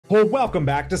Well, welcome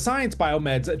back to Science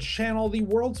Biomed's channel, the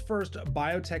world's first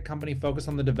biotech company focused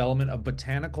on the development of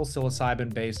botanical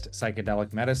psilocybin-based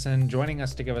psychedelic medicine. Joining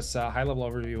us to give us a high-level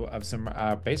overview of some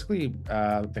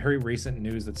very recent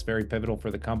news that's very pivotal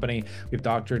for the company. We have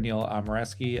Dr. Neil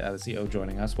Moreski, the CEO,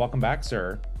 joining us. Welcome back,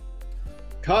 sir.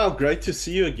 Kyle, great to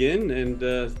see you again,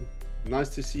 and nice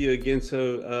to see you again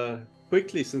so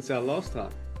quickly since our last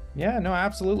time. Yeah, no,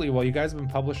 absolutely. Well, you guys have been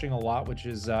publishing a lot, which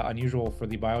is unusual for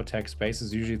the biotech space,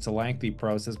 as usually it's a lengthy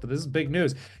process, but this is big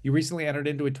news. You recently entered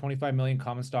into a 25 million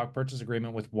common stock purchase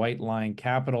agreement with White Lion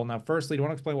Capital. Now, firstly, do you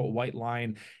want to explain what White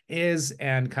Lion is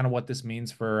and kind of what this means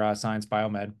for Science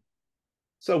Biomed?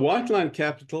 So, White Line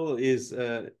Capital is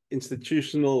an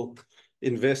institutional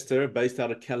investor based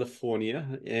out of California,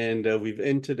 and we've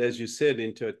entered, as you said,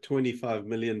 into a $25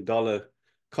 million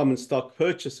common stock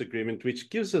purchase agreement, which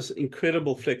gives us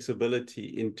incredible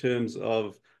flexibility in terms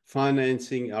of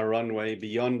financing our runway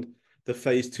beyond the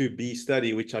phase 2B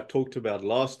study, which I talked about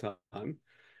last time.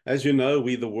 As you know,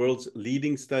 we're the world's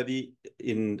leading study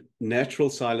in natural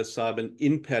psilocybin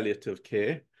in palliative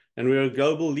care, and we're a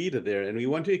global leader there. And we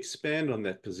want to expand on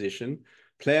that position,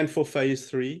 plan for phase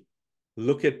 3,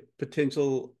 look at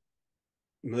potential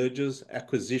mergers,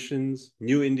 acquisitions,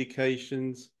 new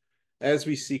indications, as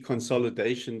we see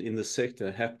consolidation in the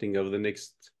sector happening over the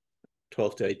next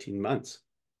 12 to 18 months.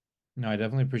 No, I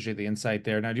definitely appreciate the insight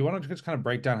there. Now, do you want to just kind of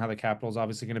break down how the capital is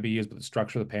obviously going to be used, but the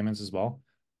structure of the payments as well?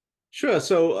 Sure.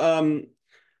 So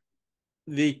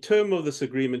the term of this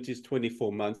agreement is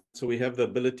 24 months. So we have the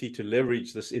ability to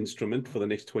leverage this instrument for the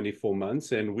next 24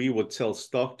 months, and we would sell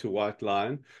stock to White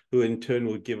Lion, who in turn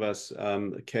will give us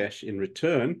cash in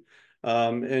return.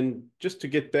 And just to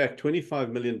get back,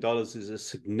 $25 million is a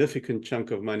significant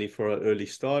chunk of money for an early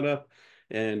startup,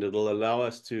 and it'll allow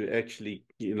us to actually,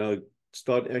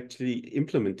 start actually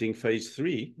implementing phase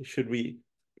 3 should we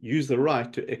use the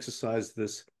right to exercise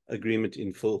this agreement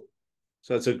in full.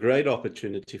 So it's a great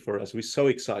opportunity for us. We're so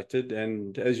excited.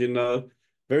 And as you know,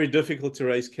 very difficult to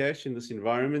raise cash in this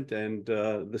environment. And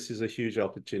this is a huge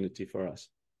opportunity for us.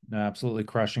 No, absolutely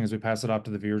crushing as we pass it off to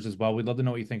the viewers as well. We'd love to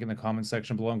know what you think in the comments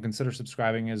section below and consider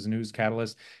subscribing as News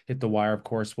Catalyst. Hit the wire, of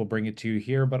course, we'll bring it to you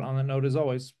here. But on the note, as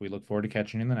always, we look forward to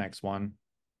catching you in the next one.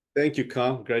 Thank you,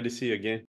 Carl. Great to see you again.